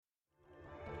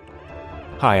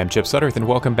Hi, I'm Chip Sutterth, and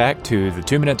welcome back to the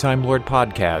 2-Minute Time Lord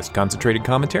podcast, concentrated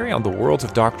commentary on the worlds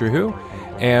of Doctor Who.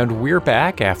 And we're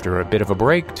back after a bit of a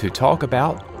break to talk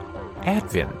about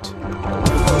Advent.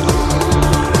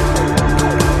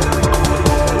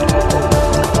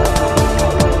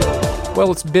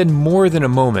 Well, it's been more than a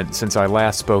moment since I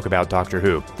last spoke about Doctor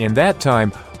Who. In that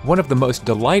time, one of the most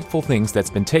delightful things that's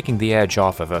been taking the edge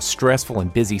off of a stressful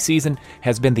and busy season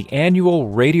has been the annual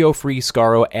Radio Free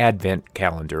Skaro Advent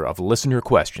calendar of listener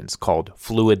questions called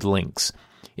Fluid Links.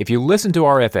 If you listen to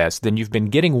RFS, then you've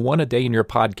been getting one a day in your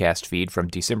podcast feed from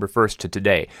December 1st to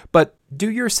today. But do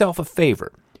yourself a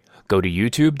favor. Go to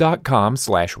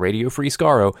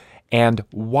youtube.com/radiofreeskaro and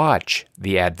watch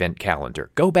the Advent calendar.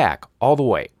 Go back all the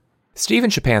way. Stephen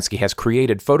Schapansky has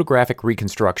created photographic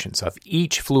reconstructions of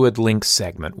each Fluid Links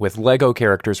segment with Lego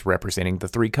characters representing the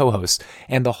three co-hosts,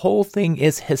 and the whole thing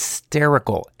is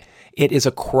hysterical. It is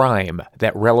a crime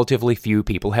that relatively few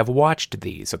people have watched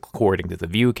these, according to the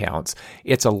view counts.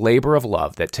 It's a labor of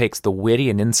love that takes the witty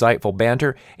and insightful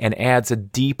banter and adds a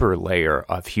deeper layer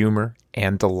of humor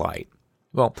and delight.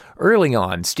 Well, early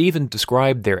on, Stephen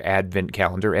described their Advent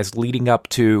calendar as leading up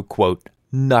to, quote,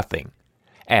 nothing.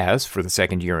 As, for the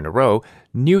second year in a row,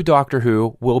 new Doctor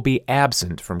Who will be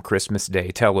absent from Christmas Day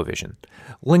television.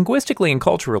 Linguistically and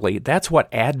culturally, that's what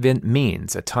Advent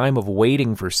means, a time of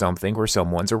waiting for something or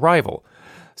someone's arrival.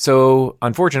 So,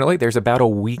 unfortunately, there's about a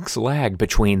week's lag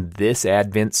between this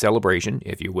Advent celebration,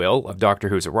 if you will, of Doctor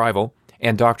Who's arrival,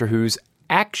 and Doctor Who's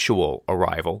actual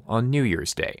arrival on New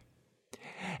Year's Day.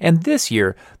 And this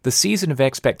year, the season of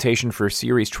expectation for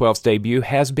Series 12's debut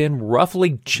has been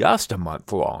roughly just a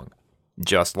month long.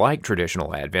 Just like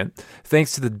traditional Advent,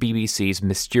 thanks to the BBC's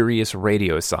mysterious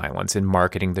radio silence in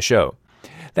marketing the show.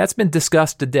 That's been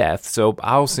discussed to death, so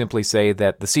I'll simply say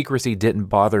that the secrecy didn't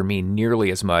bother me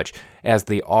nearly as much as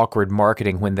the awkward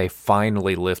marketing when they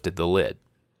finally lifted the lid.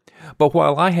 But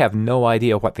while I have no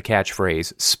idea what the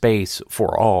catchphrase, "Space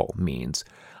for All," means,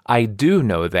 I do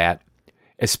know that,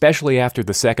 especially after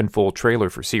the second full trailer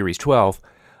for Series 12,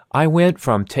 I went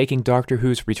from taking Doctor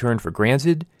Who's return for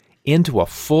granted into a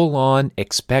full-on,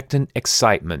 expectant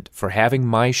excitement for having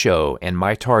my show and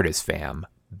my TARDIS fam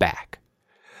back.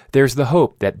 There's the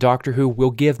hope that Doctor Who will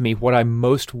give me what I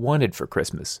most wanted for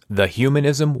Christmas, the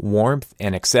humanism, warmth,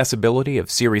 and accessibility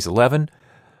of Series 11,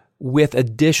 with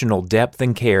additional depth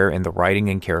and care in the writing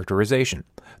and characterization,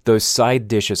 those side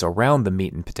dishes around the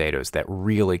meat and potatoes that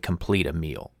really complete a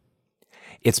meal.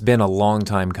 It's been a long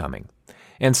time coming.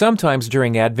 And sometimes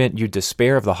during Advent, you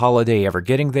despair of the holiday ever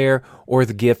getting there or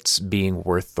the gifts being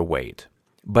worth the wait.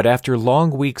 But after long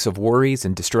weeks of worries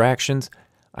and distractions,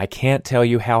 I can't tell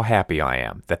you how happy I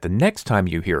am that the next time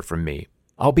you hear from me,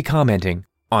 I'll be commenting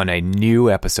on a new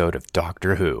episode of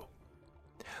Doctor Who.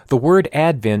 The word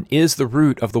Advent is the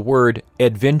root of the word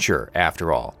adventure,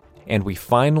 after all, and we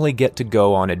finally get to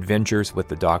go on adventures with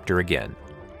the Doctor again.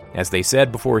 As they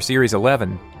said before Series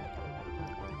 11,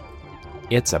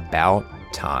 it's about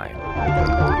time.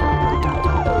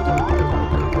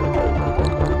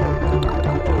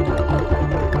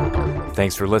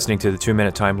 Thanks for listening to the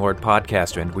 2-Minute Time Lord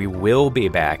podcast, and we will be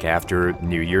back after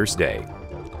New Year's Day.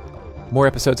 More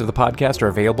episodes of the podcast are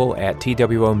available at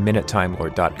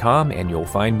twominutetimelord.com, and you'll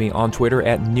find me on Twitter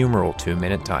at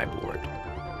 @2MinuteTimeLord.